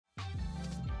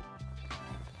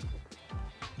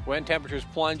When temperatures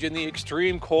plunge and the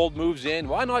extreme cold moves in,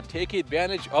 why not take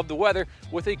advantage of the weather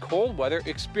with a cold weather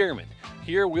experiment?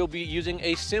 Here we'll be using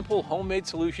a simple homemade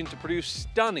solution to produce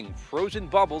stunning frozen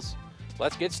bubbles.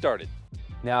 Let's get started.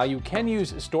 Now, you can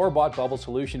use store-bought bubble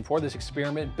solution for this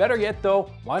experiment. Better yet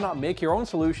though, why not make your own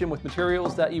solution with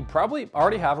materials that you probably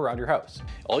already have around your house?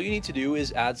 All you need to do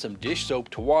is add some dish soap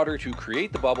to water to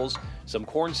create the bubbles, some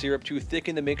corn syrup to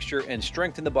thicken the mixture and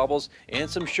strengthen the bubbles, and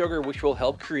some sugar which will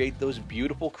help create those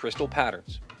beautiful crystal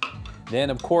patterns. Then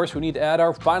of course we need to add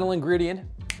our final ingredient,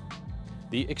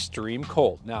 the extreme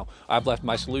cold. Now, I've left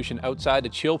my solution outside to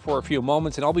chill for a few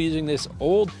moments, and I'll be using this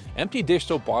old empty dish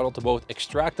soap bottle to both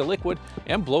extract the liquid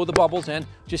and blow the bubbles, and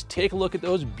just take a look at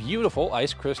those beautiful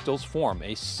ice crystals form.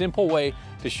 A simple way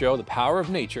to show the power of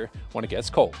nature when it gets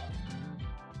cold.